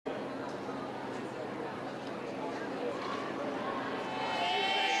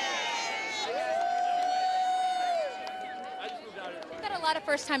lot of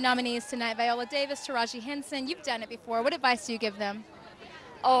first-time nominees tonight. Viola Davis, Taraji Henson. You've done it before. What advice do you give them?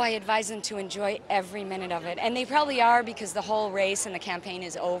 Oh, I advise them to enjoy every minute of it. And they probably are, because the whole race and the campaign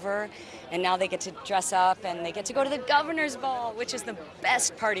is over. And now they get to dress up and they get to go to the governor's ball, which is the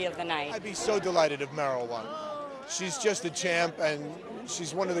best party of the night. I'd be so delighted if Meryl won. She's just a champ, and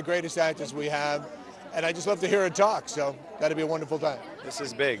she's one of the greatest actors we have. And I just love to hear her talk, so that'd be a wonderful time. This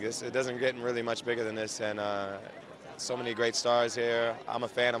is big. It doesn't get really much bigger than this, and so many great stars here. I'm a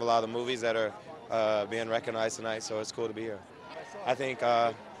fan of a lot of the movies that are being recognized tonight, so it's cool to be here. I think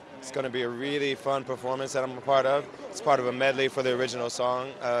it's going to be a really fun performance that I'm a part of. It's part of a medley for the original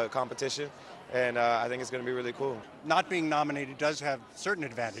song competition, and I think it's going to be really cool. Not being nominated does have certain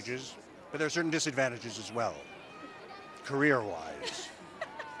advantages, but there are certain disadvantages as well, career-wise.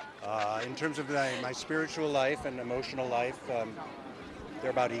 In terms of my spiritual life and emotional life,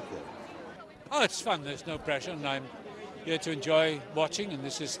 they're about equal. Oh, it's fun. There's no pressure, and I'm here to enjoy watching, and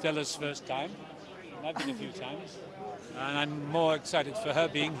this is Stella's first time. And I've been a few times, and I'm more excited for her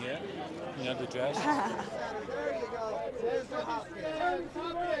being here, you know, the dress. There you go. Mr. Hopkins.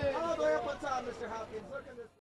 Mr. Hopkins.